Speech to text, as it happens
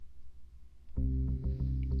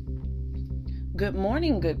Good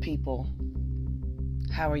morning, good people.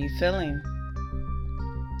 How are you feeling?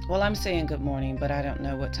 Well, I'm saying good morning, but I don't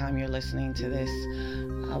know what time you're listening to this.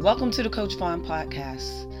 Welcome to the Coach Vaughn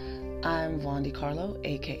podcast. I'm Vaughn DiCarlo,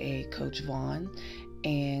 aka Coach Vaughn,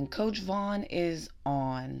 and Coach Vaughn is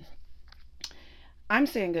on. I'm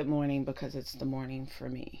saying good morning because it's the morning for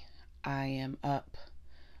me. I am up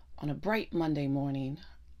on a bright Monday morning,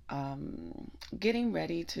 getting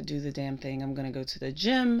ready to do the damn thing. I'm going to go to the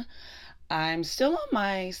gym. I'm still on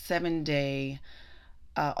my 7 day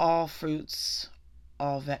all fruits,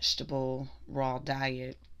 all vegetable, raw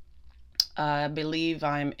diet. I believe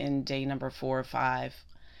I'm in day number 4 or 5,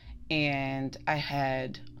 and I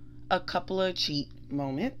had a couple of cheat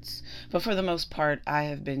moments, but for the most part, I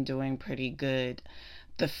have been doing pretty good.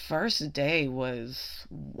 The first day was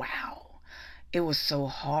wow. It was so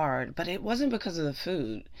hard, but it wasn't because of the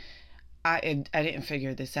food. I didn't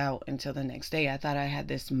figure this out until the next day. I thought I had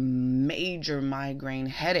this major migraine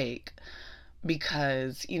headache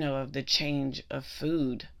because, of the change of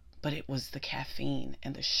food, but it was the caffeine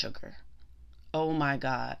and the sugar. Oh my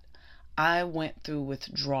God. I went through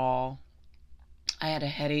withdrawal. I had a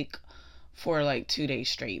headache for like 2 days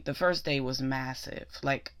straight. The first day was massive.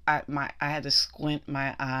 Like I had to squint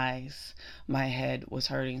my eyes. My head was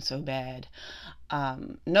hurting so bad.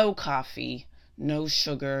 No coffee, no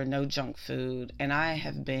sugar, no junk food. And I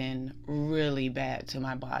have been really bad to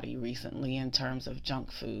my body recently in terms of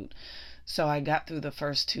junk food. So I got through the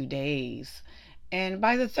first 2 days. And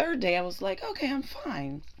by the third day, I was like, okay, I'm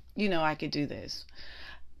fine. I could do this.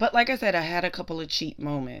 But like I said, I had a couple of cheat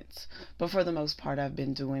moments. But for the most part, I've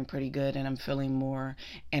been doing pretty good and I'm feeling more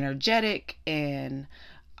energetic and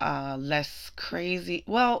less crazy.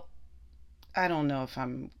 Well, I don't know if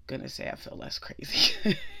I'm going to say I feel less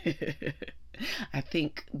crazy. I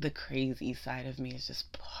think the crazy side of me is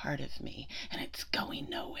just part of me and it's going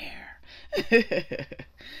nowhere.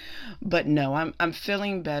 But no, I'm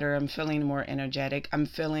feeling better. I'm feeling more energetic. I'm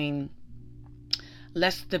feeling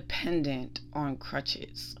less dependent on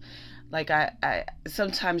crutches. Like I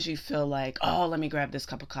sometimes you feel like, oh, let me grab this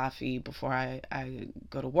cup of coffee before I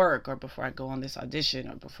go to work or before I go on this audition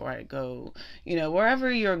or before I go,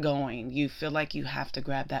 wherever you're going, you feel like you have to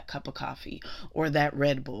grab that cup of coffee or that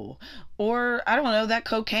Red Bull or I don't know, that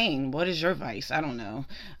cocaine. What is your vice? I don't know.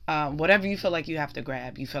 Whatever you feel like you have to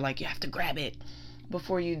grab, you feel like you have to grab it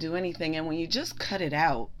before you do anything. And when you just cut it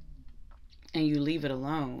out and you leave it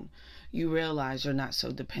alone, you realize you're not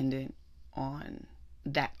so dependent on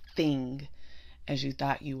that thing as you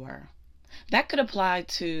thought you were. That could apply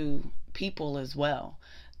to people as well.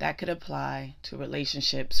 That could apply to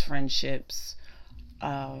relationships, friendships,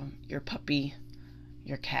 your puppy,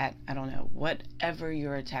 your cat, I don't know, whatever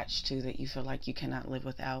you're attached to that you feel like you cannot live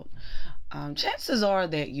without. Chances are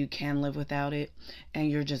that you can live without it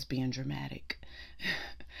and you're just being dramatic.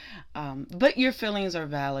 But your feelings are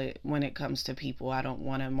valid when it comes to people. I don't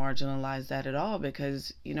want to marginalize that at all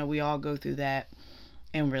because, we all go through that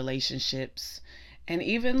in relationships. And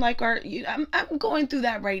even like I'm going through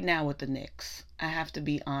that right now with the Knicks. I have to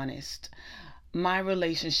be honest. My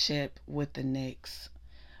relationship with the Knicks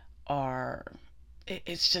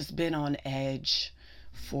it's just been on edge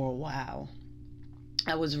for a while.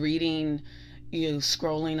 I was reading,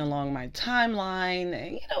 scrolling along my timeline,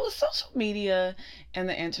 and social media and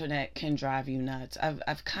the internet can drive you nuts.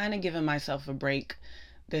 I've kind of given myself a break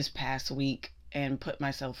this past week and put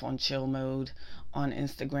myself on chill mode on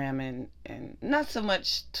Instagram and not so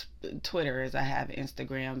much Twitter as I have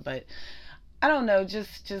Instagram, but I don't know,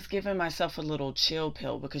 just giving myself a little chill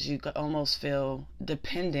pill because you could almost feel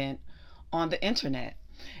dependent on the internet.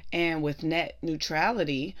 And with net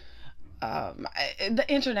neutrality, the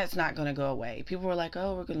internet's not going to go away. People were like,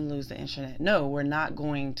 oh, we're going to lose the internet. No, we're not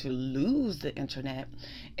going to lose the internet.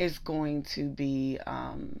 It's going to be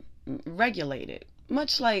regulated,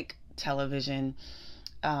 much like television.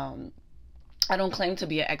 I don't claim to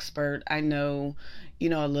be an expert. I know,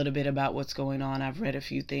 a little bit about what's going on. I've read a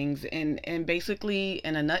few things. And basically,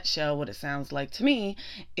 in a nutshell, what it sounds like to me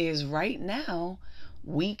is right now,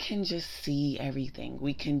 we can just see everything.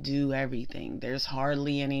 We can do everything. There's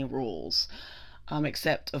hardly any rules,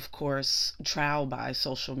 except, of course, trial by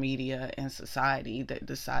social media and society that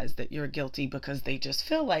decides that you're guilty because they just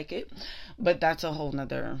feel like it. But that's a whole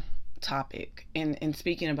nother topic. And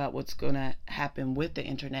speaking about what's going to happen with the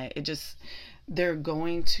internet, they're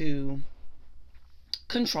going to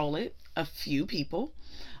control it. A few people,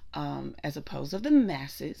 as opposed to the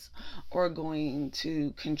masses, are going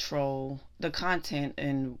to control the content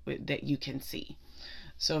and that you can see.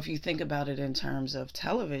 So if you think about it in terms of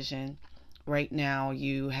television, Right now,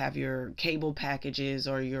 you have your cable packages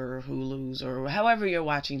or your Hulus or however you're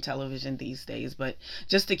watching television these days. But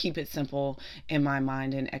just to keep it simple in my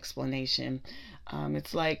mind and explanation,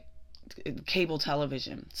 it's like cable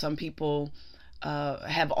television. Some people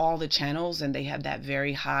have all the channels and they have that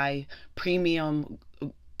very high premium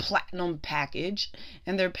platinum package,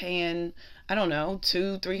 and they're paying, I don't know,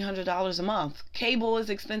 $200-300 a month. Cable is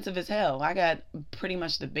expensive as hell. I got pretty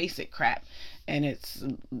much the basic crap, and it's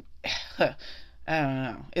I don't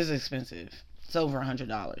know, it's expensive. It's over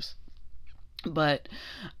 $100. But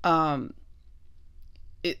um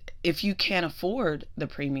if you can't afford the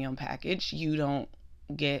premium package, you don't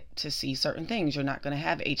get to see certain things. You're not going to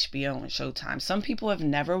have HBO and Showtime. Some people have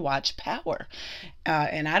never watched Power.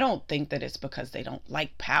 And I don't think that it's because they don't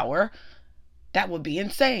like Power. That would be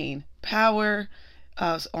insane. Power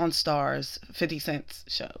on Stars, 50 Cent's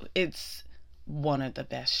show. It's one of the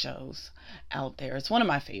best shows out there. It's one of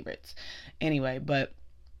my favorites. Anyway, but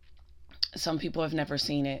some people have never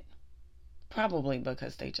seen it. Probably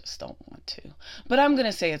because they just don't want to. But I'm going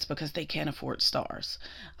to say it's because they can't afford Stars.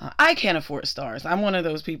 I can't afford Stars. I'm one of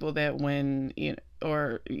those people that when,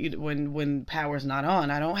 when Power's not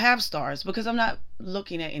on, I don't have Stars because I'm not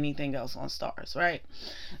looking at anything else on Stars, right?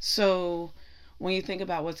 So when you think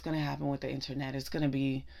about what's going to happen with the internet, it's going to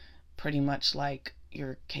be pretty much like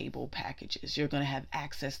your cable packages. You're going to have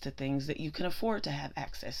access to things that you can afford to have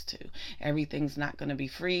access to. Everything's not going to be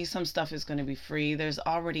free. Some stuff is going to be free. There's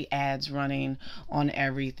already ads running on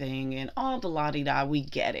everything and all the la-di-da. We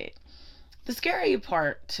get it. The scary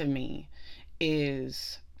part to me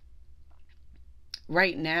is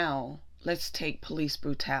right now, let's take police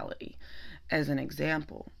brutality as an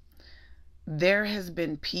example. There has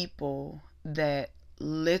been people that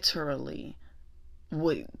literally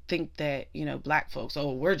would think that, black folks,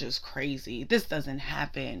 oh, we're just crazy. This doesn't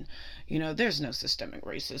happen. There's no systemic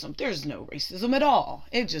racism. There's no racism at all.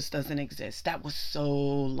 It just doesn't exist. That was so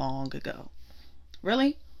long ago.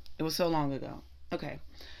 Really? It was so long ago. Okay.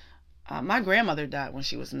 My grandmother died when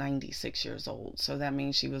she was 96 years old. So that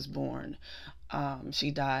means she was born. She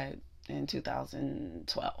died in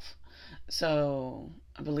 2012. So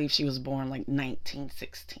I believe she was born like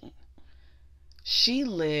 1916. She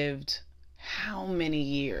lived how many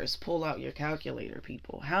years? Pull out your calculator,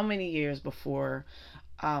 people. How many years before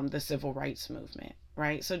the civil rights movement,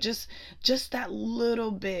 right? So just that little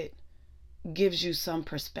bit gives you some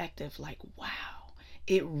perspective. Like, wow,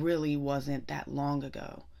 it really wasn't that long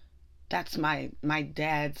ago. That's my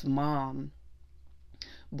dad's mom,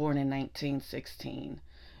 born in 1916.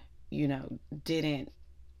 Didn't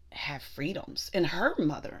have freedoms, and her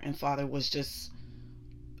mother and father was just,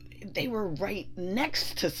 they were right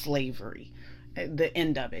next to slavery at the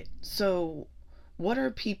end of it. So what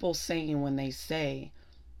are people saying when they say,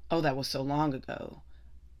 oh, that was so long ago?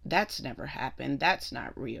 That's never happened. That's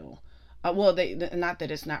not real. Well, not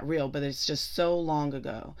that it's not real, but it's just so long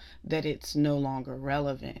ago that it's no longer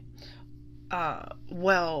relevant.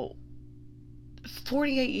 Well,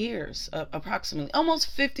 48 years, approximately,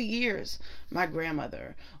 almost 50 years, my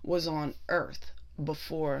grandmother was on earth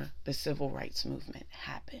before the civil rights movement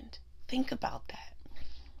happened. Think about that.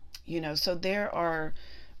 So there are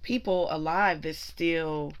people alive that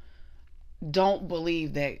still don't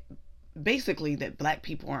believe that, basically, that black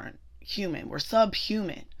people aren't human. We're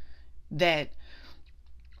subhuman.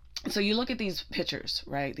 So you look at these pictures,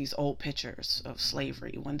 right? These old pictures of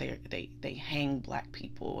slavery when they hang black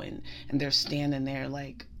people and they're standing there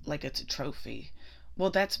like it's a trophy.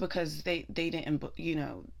 Well, that's because they didn't,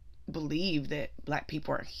 believe that black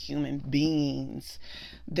people are human beings.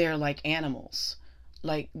 They're like animals.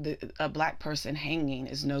 Like a black person hanging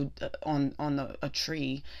is on a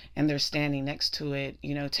tree, and they're standing next to it,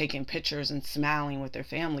 taking pictures and smiling with their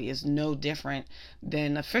family, is no different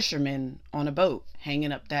than a fisherman on a boat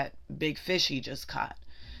hanging up that big fish he just caught,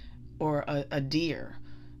 or a deer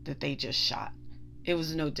that they just shot. It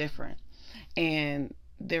was no different. And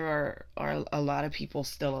there are a lot of people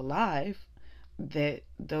still alive that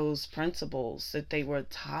those principles that they were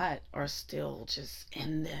taught are still just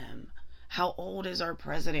in them. How old is our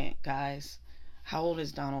president, guys? How old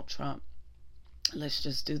is Donald Trump? Let's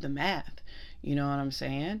just do the math. You know what I'm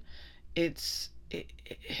saying? It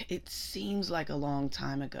seems like a long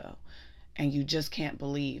time ago, and you just can't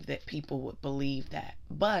believe that people would believe that.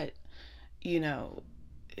 But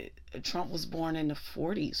Trump was born in the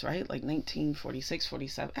 40s, right? Like 1946,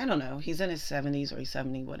 47. I don't know. He's in his 70s or he's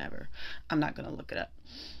 70, whatever. I'm not going to look it up.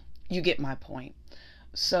 You get my point.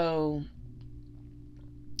 So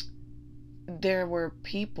there were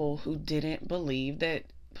people who didn't believe that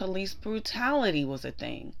police brutality was a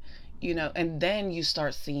thing, and then you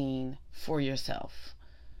start seeing for yourself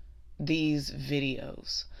these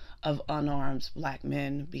videos of unarmed black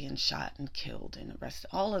men being shot and killed and arrested.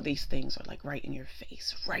 All of these things are like right in your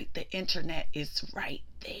face, right? The internet is right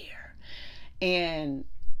there. And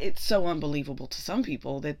it's so unbelievable to some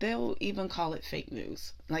people that they'll even call it fake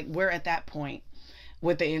news. Like, we're at that point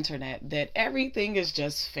with the internet that everything is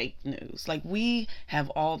just fake news. Like, we have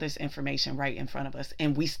all this information right in front of us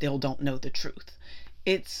and we still don't know the truth.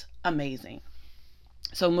 It's amazing.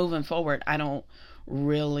 So moving forward, I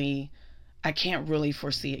can't really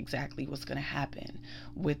foresee exactly what's going to happen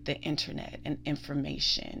with the internet and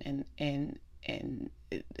information and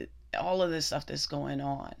all of this stuff that's going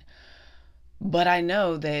on. But I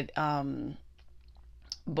know that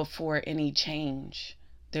before any change,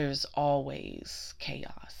 there's always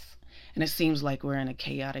chaos. And it seems like we're in a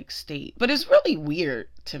chaotic state. But it's really weird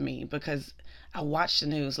to me because I watch the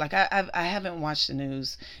news. Like, I haven't watched the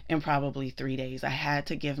news in probably 3 days. I had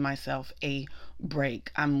to give myself a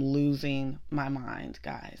break. I'm losing my mind,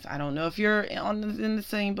 guys. I don't know if you're in the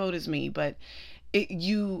same boat as me, but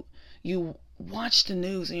you watch the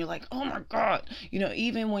news and you're like, oh my God.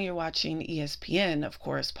 Even when you're watching ESPN, of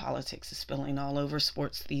course, politics is spilling all over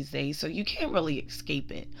sports these days, so you can't really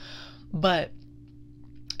escape it.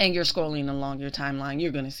 And you're scrolling along your timeline,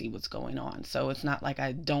 you're going to see what's going on. So it's not like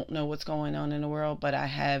I don't know what's going on in the world, but I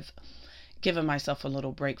have given myself a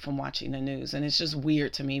little break from watching the news. And it's just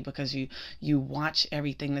weird to me because you watch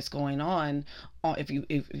everything that's going on. If you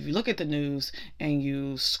look at the news and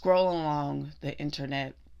you scroll along the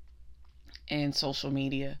internet and social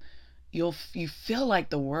media, you feel like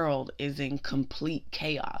the world is in complete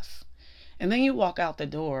chaos. And then you walk out the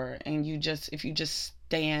door and if you just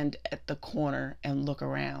stand at the corner and look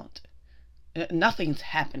around, nothing's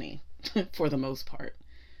happening for the most part.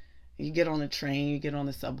 You get on the train, you get on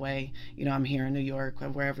the subway. I'm here in New York, or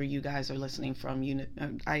wherever you guys are listening from.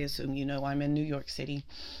 I assume I'm in New York City,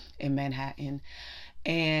 in Manhattan.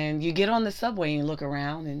 And you get on the subway and look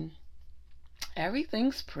around and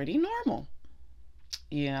everything's pretty normal,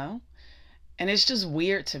 And it's just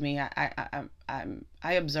weird to me. I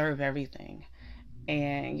observe everything.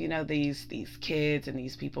 And these kids and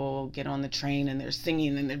these people get on the train and they're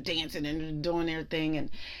singing and they're dancing and they're doing their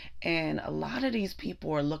thing, and a lot of these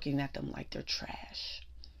people are looking at them like they're trash.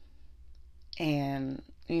 And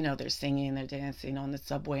they're singing, they're dancing on the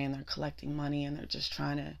subway, and they're collecting money, and they're just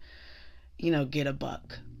trying to get a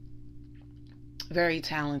buck. Very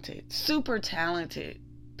talented, super talented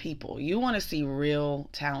people. You want to see real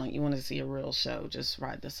talent, you want to see a real show, just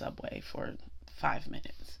ride the subway for 5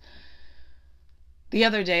 minutes. The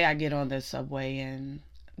other day I get on the subway and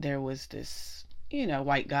there was this,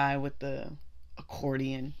 white guy with the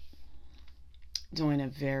accordion doing a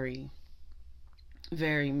very,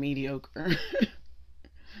 very mediocre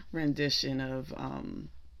rendition of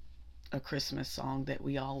a Christmas song that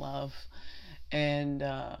we all love. And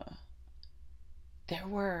there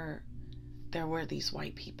were these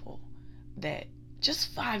white people that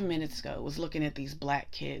just 5 minutes ago was looking at these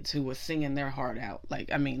black kids who was singing their heart out. Like,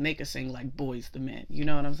 they could sing like Boys to Men. You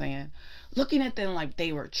know what I'm saying? Looking at them like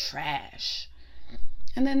they were trash.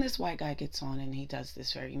 And then this white guy gets on and he does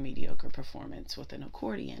this very mediocre performance with an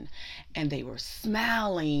accordion. And they were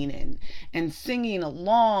smiling and singing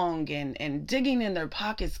along and digging in their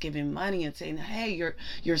pockets, giving money and saying, hey,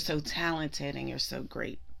 you're so talented and you're so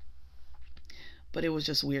great. But it was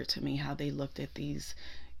just weird to me how they looked at these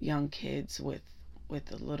young kids with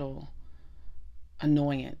a little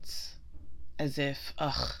annoyance, as if,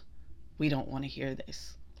 we don't want to hear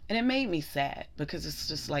this. And it made me sad because it's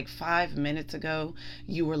just like 5 minutes ago,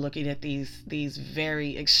 you were looking at these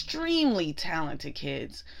very extremely talented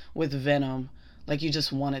kids with venom. Like, you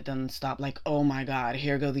just wanted them to stop. Like, oh my God,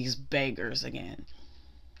 here go these beggars again.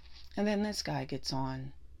 And then this guy gets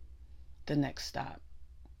on the next stop.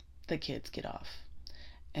 The kids get off.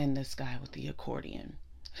 And this guy with the accordion,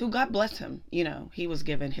 who, God bless him, he was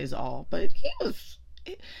given his all, but he was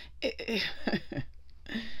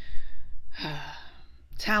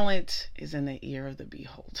talent is in the ear of the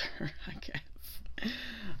beholder, I guess.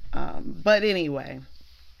 But anyway,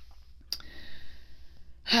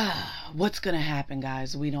 what's gonna happen,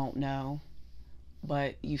 guys? We don't know,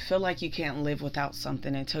 but you feel like you can't live without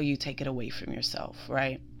something until you take it away from yourself,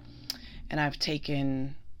 right? And I've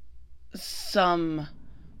taken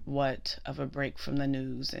somewhat of a break from the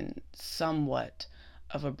news and somewhat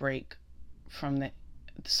of a break from the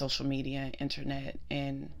social media, internet,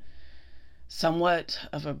 and somewhat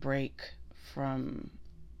of a break from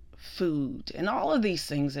food and all of these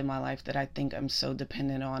things in my life that I think I'm so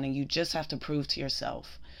dependent on. And you just have to prove to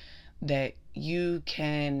yourself that you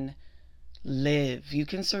can live, you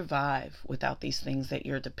can survive without these things that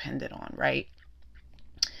you're dependent on, right?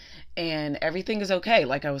 and everything is okay.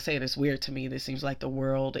 Like I was saying, it's weird to me. This seems like the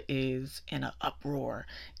world is in an uproar.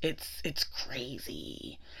 It's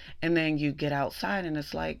crazy. And then you get outside and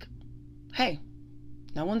it's like, hey,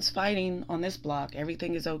 no one's fighting on this block.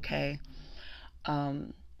 Everything is okay.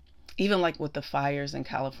 Um, Even like with the fires in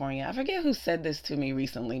California. I forget who said this to me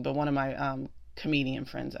recently, but one of my comedian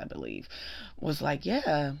friends, I believe, was like,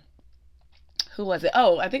 yeah, who was it?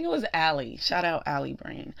 Oh, I think it was Allie. Shout out Allie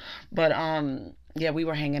Brain. But yeah, we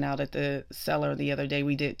were hanging out at the Cellar the other day.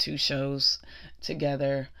 We did 2 shows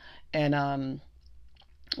together, and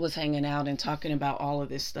was hanging out and talking about all of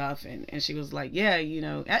this stuff, and she was like, yeah,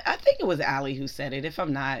 I think it was Allie who said it. If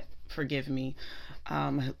I'm not, forgive me.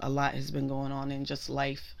 A lot has been going on in just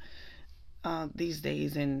life these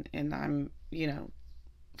days, and I'm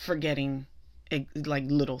forgetting like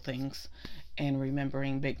little things and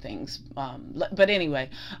remembering big things. But anyway,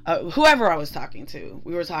 whoever I was talking to,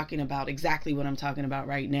 we were talking about exactly what I'm talking about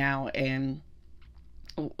right now, and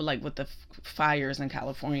like with the fires in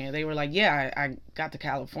California, they were like, yeah, I got to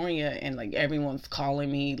California and like everyone's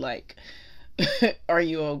calling me like, are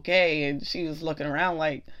you okay? And she was looking around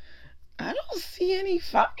like, I don't see any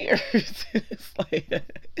fires. It's like,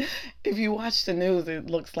 if you watch the news, it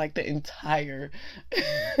looks like the entire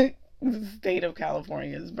state of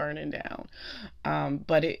California is burning down.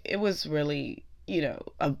 But it was really,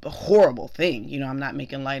 a horrible thing. I'm not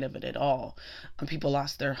making light of it at all. People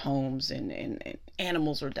lost their homes, and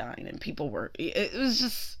animals were dying, and people were,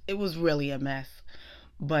 it was really a mess.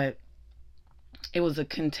 But it was a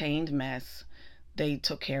contained mess. They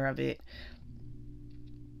took care of it.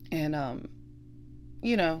 And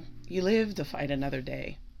you live to fight another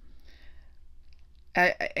day.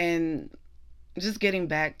 And just getting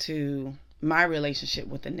back to my relationship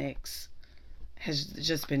with the Knicks has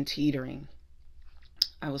just been teetering.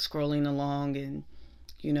 I was scrolling along, and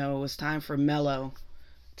it was time for Melo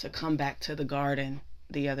to come back to the Garden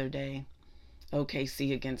the other day.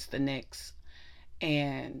 OKC against the Knicks.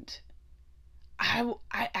 And I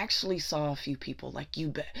actually saw a few people like, you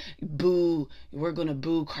bet, boo, we're gonna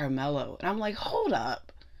boo Carmelo, and I'm like, hold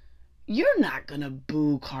up, you're not gonna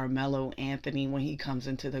boo Carmelo Anthony when he comes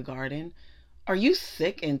into the Garden. Are you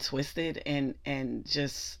sick and twisted, and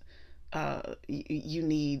just you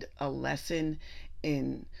need a lesson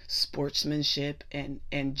in sportsmanship and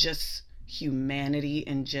just humanity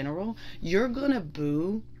in general? You're gonna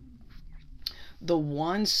boo the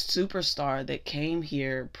one superstar that came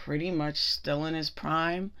here pretty much still in his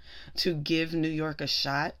prime to give New York a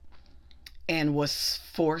shot and was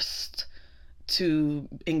forced to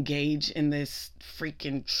engage in this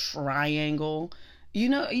freaking triangle.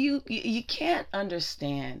 You can't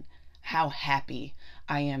understand how happy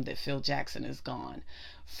I am that Phil Jackson is gone.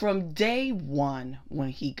 From day one when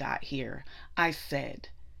he got here, I said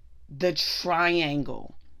the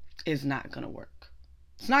triangle is not going to work.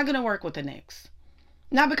 It's not going to work with the Knicks.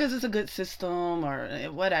 Not because it's a good system or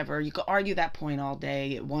whatever. You could argue that point all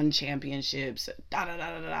day. It won championships, da da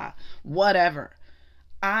da da da, whatever.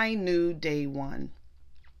 I knew day one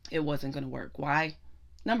it wasn't going to work. Why?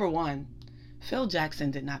 Number one, Phil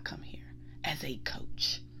Jackson did not come here as a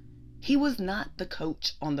coach. He was not the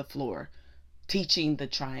coach on the floor teaching the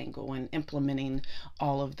triangle and implementing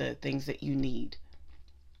all of the things that you need.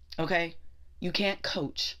 Okay? You can't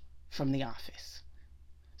coach from the office.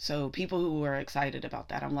 So people who were excited about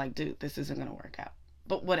that, I'm like, dude, this isn't going to work out.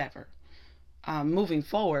 But whatever. Moving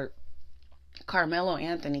forward, Carmelo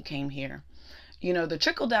Anthony came here. The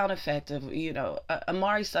trickle down effect of,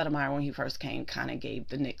 Amari Stoudemire when he first came kind of gave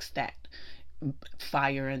the Knicks that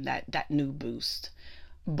fire and that new boost.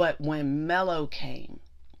 But when Melo came,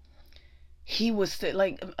 he was still,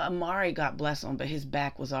 like, Amari, God bless him, but his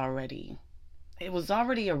back was already, it was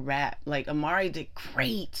already a wrap. Like, Amari did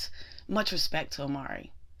great. Much respect to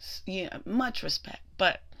Amari. Yeah, much respect.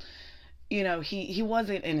 But, he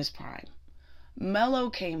wasn't in his prime. Melo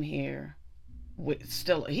came here with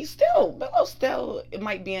Melo still, it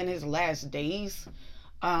might be in his last days,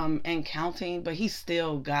 and counting, but he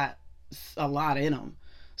still got a lot in him.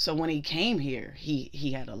 So when he came here,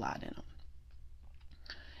 he had a lot in him.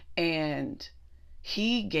 And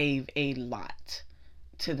he gave a lot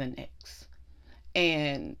to the Knicks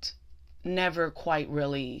and never quite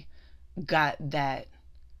really got that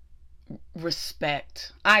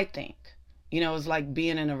respect, I think. It's like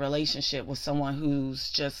being in a relationship with someone who's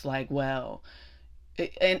just like, well,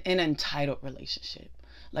 an entitled relationship.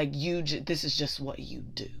 Like, this is just what you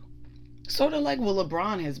do. Sort of like what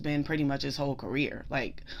LeBron has been pretty much his whole career.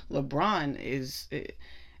 Like, LeBron is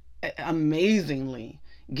amazingly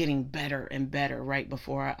getting better and better right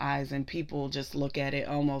before our eyes, and people just look at it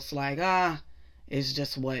almost like, it's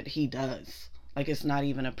just what he does. Like it's not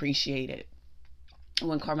even appreciated.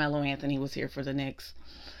 When Carmelo Anthony was here for the Knicks,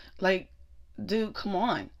 like, dude, come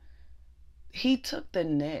on. He took the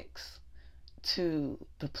Knicks to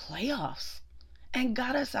the playoffs and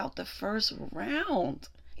got us out the first round.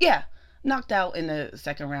 Yeah, knocked out in the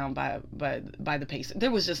second round by the Pacers. There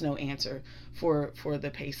was just no answer for the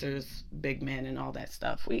Pacers, big men, and all that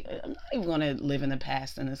stuff. I'm not even going to live in the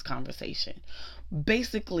past in this conversation.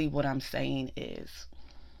 Basically, what I'm saying is,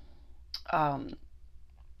 um,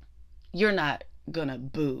 you're not gonna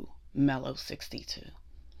boo Melo 62.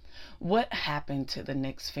 What happened to the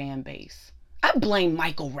Knicks fan base? I blame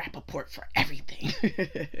Michael Rappaport for everything.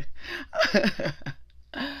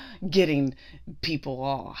 Getting people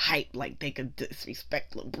all hyped like they could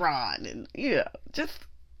disrespect LeBron, and yeah, just,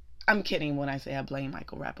 I'm kidding when I say I blame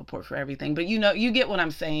Michael Rappaport for everything, but you get what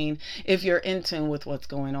I'm saying. If you're in tune with what's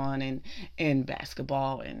going on in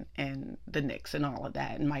basketball and the Knicks and all of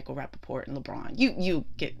that, and Michael Rappaport and LeBron, you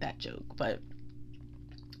get that joke. But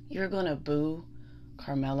you're gonna boo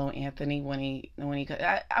Carmelo Anthony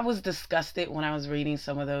I was disgusted when I was reading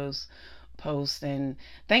some of those posts, and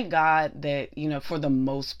thank God that, for the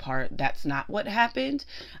most part, that's not what happened.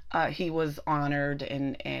 He was honored,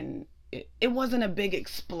 and it wasn't a big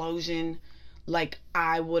explosion like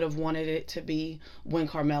I would have wanted it to be when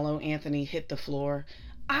Carmelo Anthony hit the floor.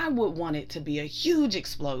 I would want it to be a huge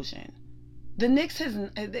explosion. The Knicks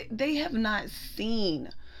they have not seen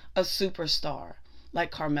a superstar like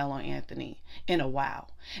Carmelo Anthony in a while.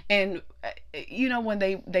 And when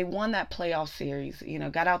they won that playoff series,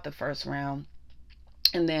 got out the first round,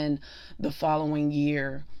 and then the following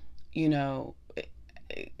year, it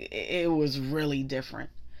was really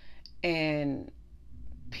different. And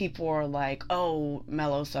people are like, "Oh,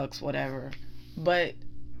 Melo sucks, whatever." But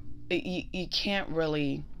you can't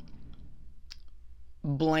really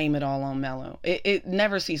blame it all on Melo. It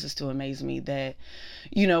never ceases to amaze me that,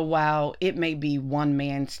 while it may be one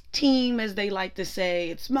man's team, as they like to say,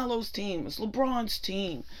 it's Melo's team, it's LeBron's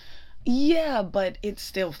team. Yeah, but it's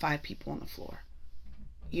still five people on the floor.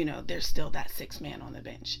 There's still that six man on the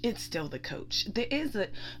bench. It's still the coach.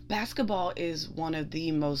 Basketball is one of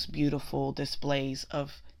the most beautiful displays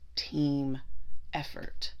of team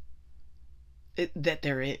effort that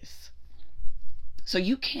there is. So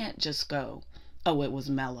you can't just go, "Oh, it was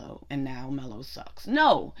Melo and now Melo sucks."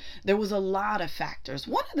 No, there was a lot of factors.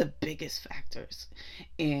 One of the biggest factors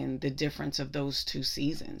in the difference of those two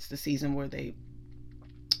seasons, the season where they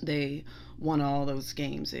won all those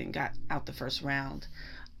games and got out the first round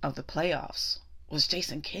of the playoffs, was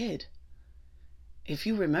Jason Kidd. If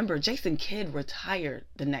you remember, Jason Kidd retired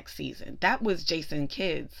the next season. That was Jason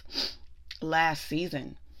Kidd's last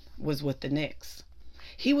season, was with the Knicks.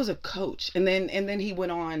 He was a coach, and then he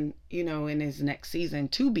went on, in his next season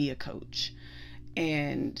to be a coach,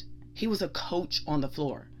 and he was a coach on the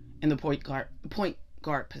floor in the point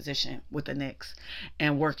guard position with the Knicks,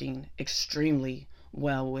 and working extremely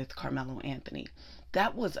well with Carmelo Anthony.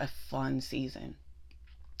 That was a fun season,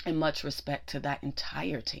 and much respect to that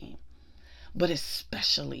entire team, but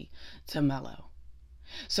especially to Melo.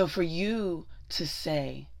 So for you to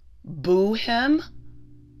say, "Boo him,"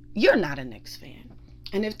 you're not a Knicks fan.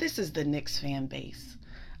 And if this is the Knicks fan base,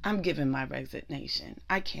 I'm giving my resignation.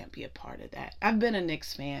 I can't be a part of that. I've been a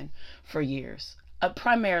Knicks fan for years,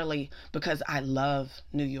 primarily because I love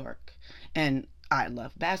New York and I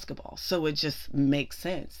love basketball. So it just makes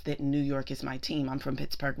sense that New York is my team. I'm from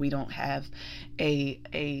Pittsburgh. We don't have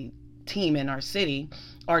a team in our city.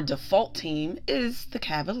 Our default team is the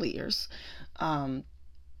Cavaliers.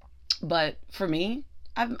 But for me,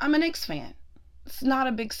 I'm a Knicks fan. It's not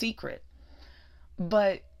a big secret.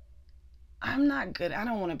 But I'm not good. I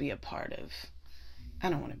don't want to be a part of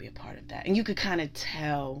that. And you could kind of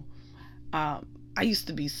tell. I used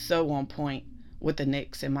to be so on point with the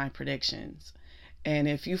Knicks in my predictions. And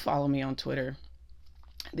if you follow me on Twitter,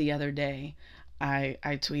 the other day, I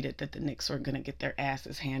tweeted that the Knicks were going to get their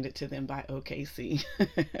asses handed to them by OKC.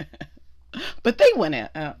 But they went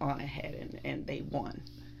on ahead and they won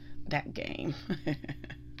that game.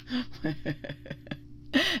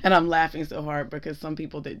 And I'm laughing so hard because some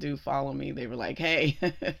people that do follow me, they were like, "Hey,"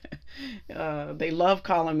 they love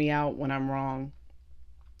calling me out when I'm wrong,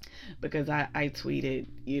 because I tweeted,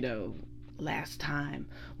 last time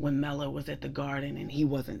when Melo was at the Garden and he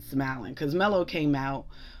wasn't smiling, because Melo came out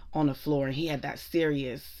on the floor and he had that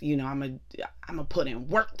serious, I'm a put in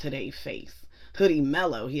work today face. Hoodie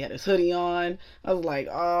Melo, he had his hoodie on. I was like,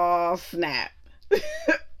 "Oh snap."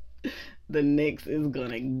 The Knicks is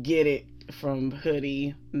gonna get it from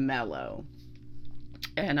hoodie Melo.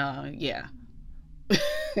 And yeah.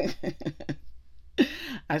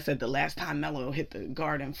 I said the last time Melo hit the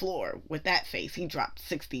Garden floor with that face, he dropped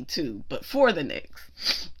 62, but for the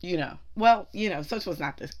Knicks, Well, such was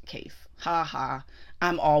not the case. Ha ha.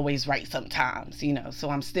 I'm always right sometimes, so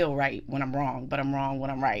I'm still right when I'm wrong, but I'm wrong when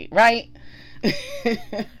I'm right, right?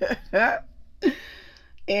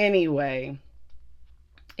 Anyway,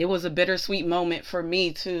 it was a bittersweet moment for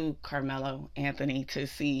me too, Carmelo Anthony, to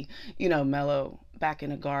see, Melo back in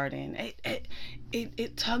the Garden.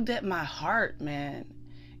 It tugged at my heart, man.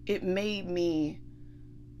 It made me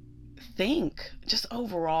think just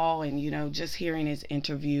overall, and just hearing his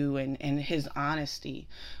interview and his honesty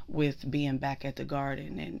with being back at the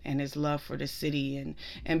Garden, and his love for the city,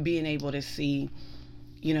 and being able to see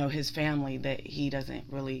his family that he doesn't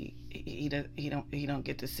really he don't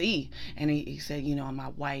get to see. And he said, my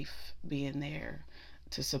wife being there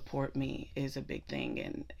to support me is a big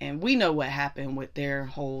thing. And we know what happened with their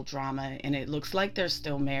whole drama, and it looks like they're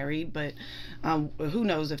still married, but who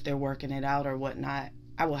knows if they're working it out or whatnot.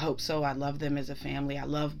 I would hope so. I love them as a family. I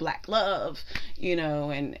love black love,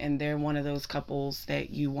 and they're one of those couples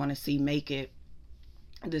that you want to see make it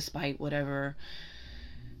despite whatever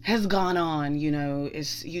has gone on.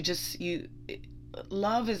 It's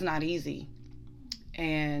love is not easy,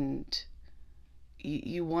 and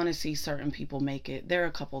you want to see certain people make it. There are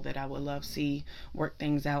a couple that I would love to see work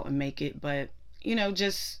things out and make it, but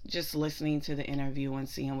just listening to the interview and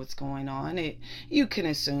seeing what's going on, you can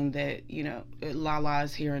assume that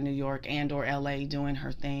Lala's here in New York and or LA doing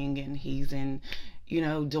her thing, and he's in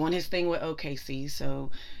doing his thing with OKC. So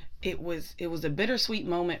it was a bittersweet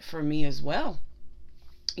moment for me as well,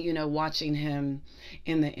 watching him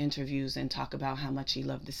in the interviews and talk about how much he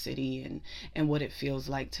loved the city, and what it feels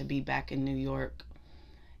like to be back in New York.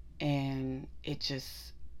 And it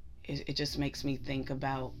just makes me think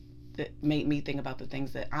about made me think about the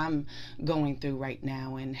things that I'm going through right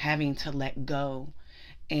now and having to let go.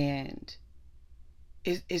 And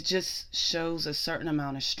it just shows a certain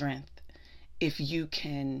amount of strength if you're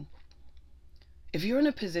in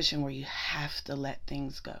a position where you have to let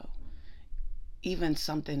things go. Even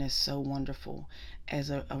something as so wonderful as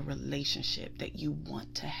a relationship that you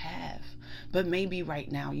want to have. But maybe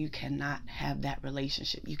right now you cannot have that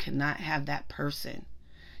relationship. You cannot have that person.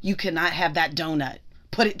 You cannot have that donut.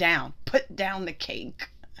 Put it down. Put down the cake.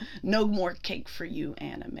 No more cake for you,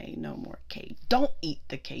 Anna Mae. No more cake. Don't eat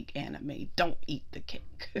the cake, Anna Mae. Don't eat the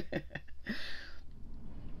cake.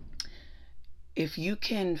 If you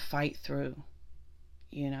can fight through,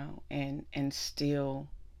 and still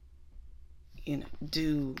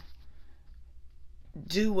do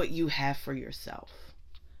what you have for yourself.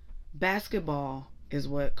 Basketball is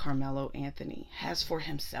what Carmelo Anthony has for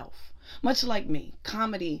himself. Much like me,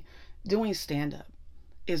 comedy, doing stand-up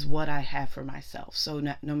is what I have for myself. So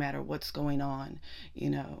no matter what's going on,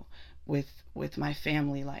 with my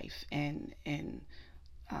family life, and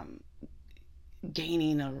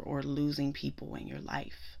gaining or losing people in your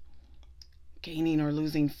life, gaining or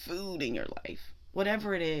losing food in your life,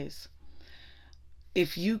 whatever it is,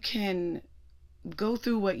 if you can go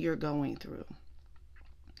through what you're going through,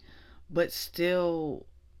 but still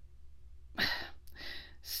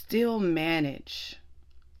manage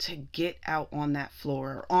to get out on that floor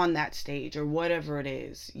or on that stage or whatever it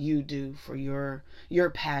is you do for your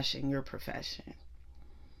passion, your profession,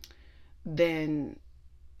 then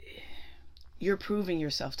you're proving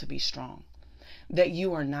yourself to be strong, that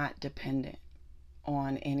you are not dependent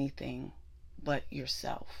on anything but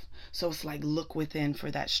yourself. So it's like, look within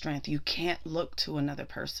for that strength. You can't look to another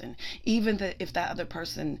person, even if that other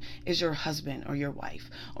person is your husband or your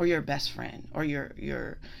wife or your best friend or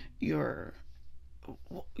your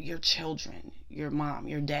children, your mom,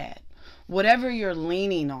 your dad, whatever you're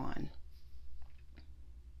leaning on.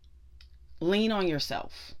 Lean on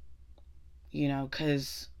yourself,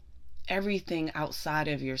 because everything outside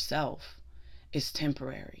of yourself is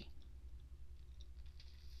temporary.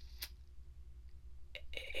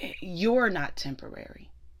 You're not temporary.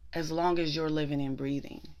 As long as you're living and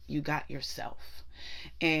breathing, you got yourself.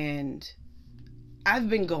 And I've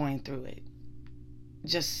been going through it,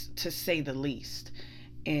 just to say the least.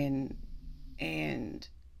 And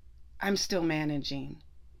I'm still managing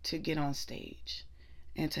to get on stage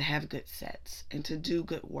and to have good sets and to do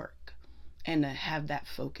good work and to have that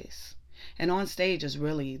focus. And on stage is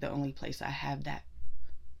really the only place I have that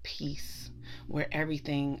peace, where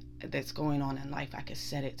everything that's going on in life, I could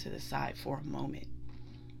set it to the side for a moment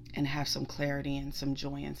and have some clarity and some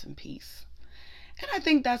joy and some peace. And I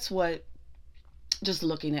think that's what, just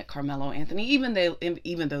looking at Carmelo Anthony, even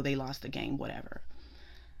though they lost the game, whatever,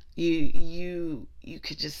 you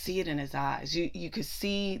could just see it in his eyes. You could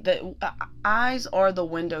see that eyes are the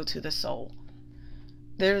window to the soul.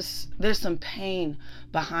 There's some pain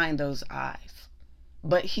behind those eyes,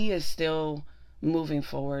 but he is still moving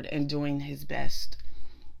forward and doing his best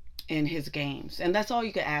in his games. And that's all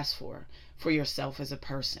you can ask for yourself as a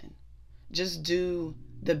person. Just do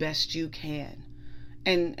the best you can,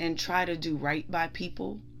 and try to do right by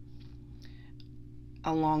people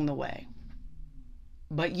along the way.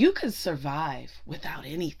 But you could survive without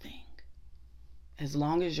anything as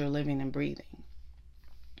long as you're living and breathing.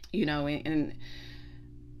 And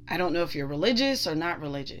I don't know if you're religious or not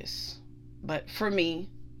religious, but for me,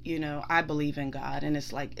 I believe in God, and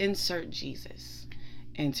it's like insert Jesus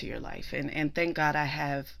into your life. And thank God I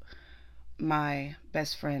have my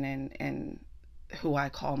best friend, and who I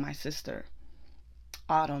call my sister,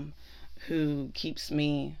 Autumn, who keeps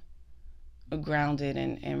me grounded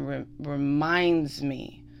and reminds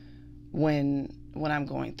me when I'm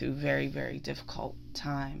going through very, very difficult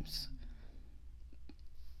times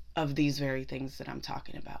of these very things that I'm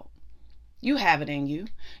talking about. You have it in you.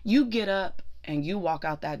 You get up and you walk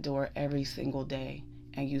out that door every single day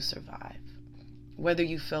and you survive. Whether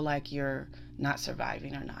you feel like you're not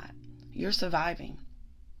surviving or not, you're surviving.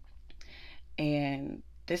 And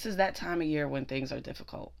this is that time of year when things are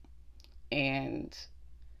difficult. And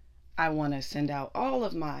I want to send out all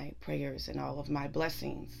of my prayers and all of my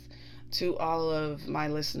blessings to all of my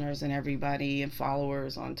listeners and everybody and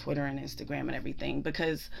followers on Twitter and Instagram and everything,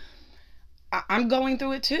 because I'm going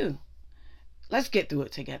through it too. Let's get through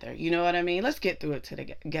it together. You know what I mean? Let's get through it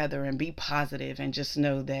together and be positive, and just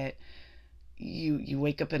know that you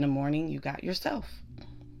wake up in the morning, you got yourself.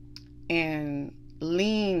 And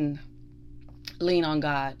lean on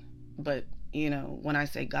God. But when I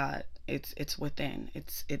say God, it's within.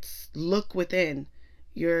 It's look within.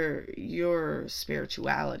 Your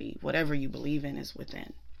spirituality, whatever you believe in, is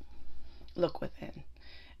within. Look within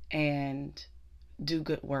and do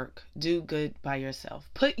good work. Do good by yourself.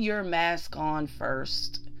 Put your mask on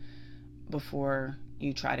first before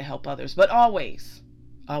you try to help others. But always,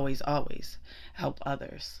 always, always help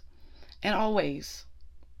others. And always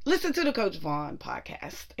listen to the Coach Vaughn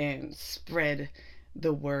podcast and spread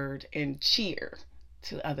the word and cheer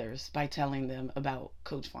to others by telling them about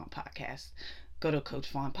Coach Vaughn podcast. Go to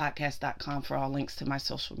CoachVaughnPodcast.com for all links to my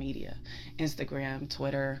social media, Instagram,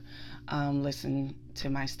 Twitter. Listen to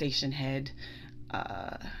my station head.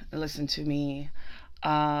 Listen to me.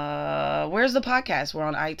 Where's the podcast? We're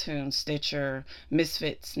on iTunes, Stitcher,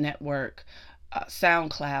 Misfits Network,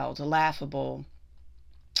 SoundCloud, Laughable.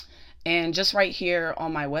 And just right here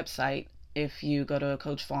on my website, if you go to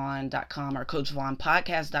CoachVaughan.com or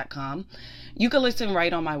CoachVaughnPodcast.com, you can listen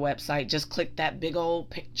right on my website. Just click that big old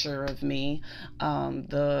picture of me,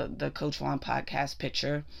 the Coach Vaughn podcast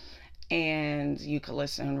picture, and you can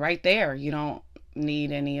listen right there. You don't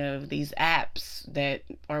need any of these apps. That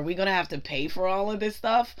are we gonna have to pay for all of this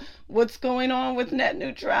stuff? What's going on with net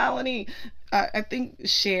neutrality? I think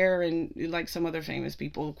Cher and like some other famous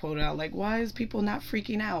people quoted out, like, why is people not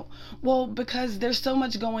freaking out? Well, because there's so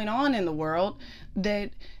much going on in the world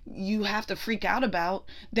that you have to freak out about,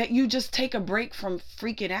 that you just take a break from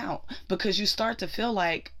freaking out, because you start to feel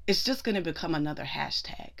like it's just going to become another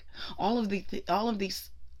hashtag. All of these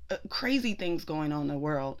crazy things going on in the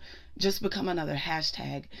world just become another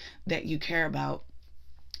hashtag that you care about,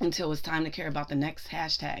 until it's time to care about the next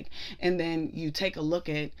hashtag. And then you take a look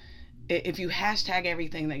at, if you hashtag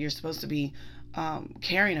everything that you're supposed to be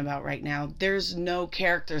caring about right now, there's no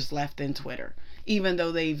characters left in Twitter. Even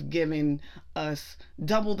though they've given us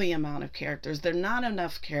double the amount of characters, there are not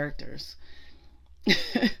enough characters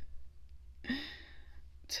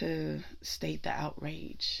to state the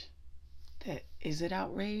outrage. Is it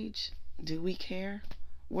outrage? Do we care?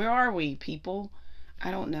 Where are we, people?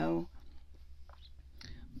 I don't know.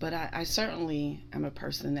 But I certainly am a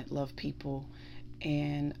person that loves people,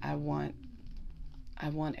 and I want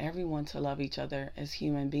everyone to love each other as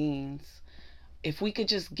human beings. If we could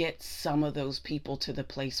just get some of those people to the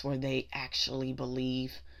place where they actually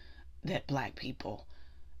believe that Black people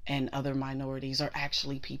and other minorities are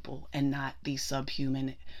actually people and not these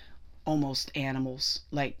subhuman, almost animals.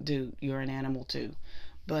 Like, dude, you're an animal too.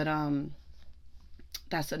 But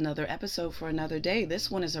that's another episode for another day.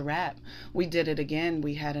 This one is a wrap. We did it again.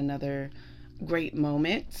 We had another great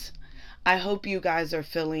moment. I hope you guys are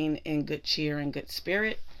feeling in good cheer and good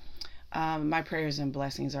spirit. My prayers and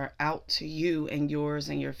blessings are out to you and yours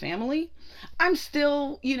and your family. I'm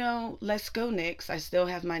still, let's go Knicks. I still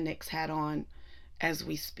have my Knicks hat on as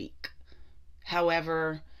we speak.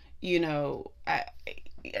 However, it's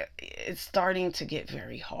starting to get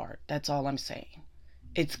very hard. That's all I'm saying.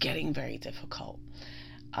 It's getting very difficult.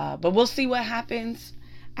 But we'll see what happens.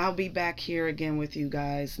 I'll be back here again with you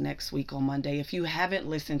guys next week on Monday. If you haven't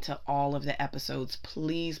listened to all of the episodes,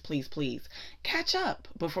 please, please, please catch up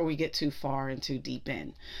before we get too far and too deep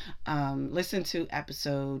in. Listen to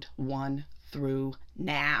episode 1 through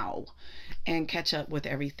now and catch up with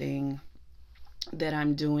everything that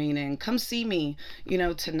I'm doing. And come see me,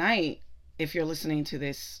 tonight, if you're listening to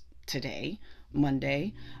this today,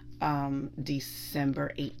 Monday,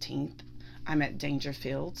 December 18th. I'm at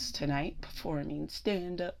Dangerfields tonight performing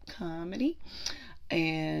stand-up comedy,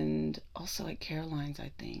 and also at Caroline's,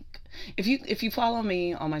 I think. If you follow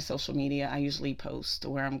me on my social media, I usually post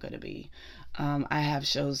where I'm gonna be. I have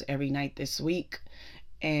shows every night this week,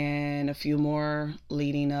 and a few more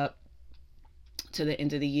leading up to the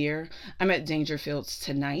end of the year. I'm at Dangerfields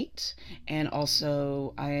tonight, and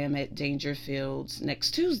also I am at Dangerfields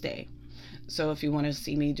next Tuesday. So if you want to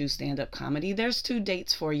see me do stand up comedy, there's 2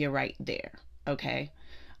 dates for you right there. Okay.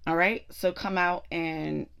 All right. So come out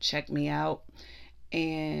and check me out.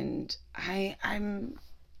 And I'm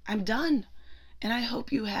done. And I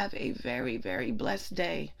hope you have a very, very blessed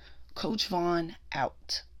day. Coach Vaughn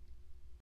out.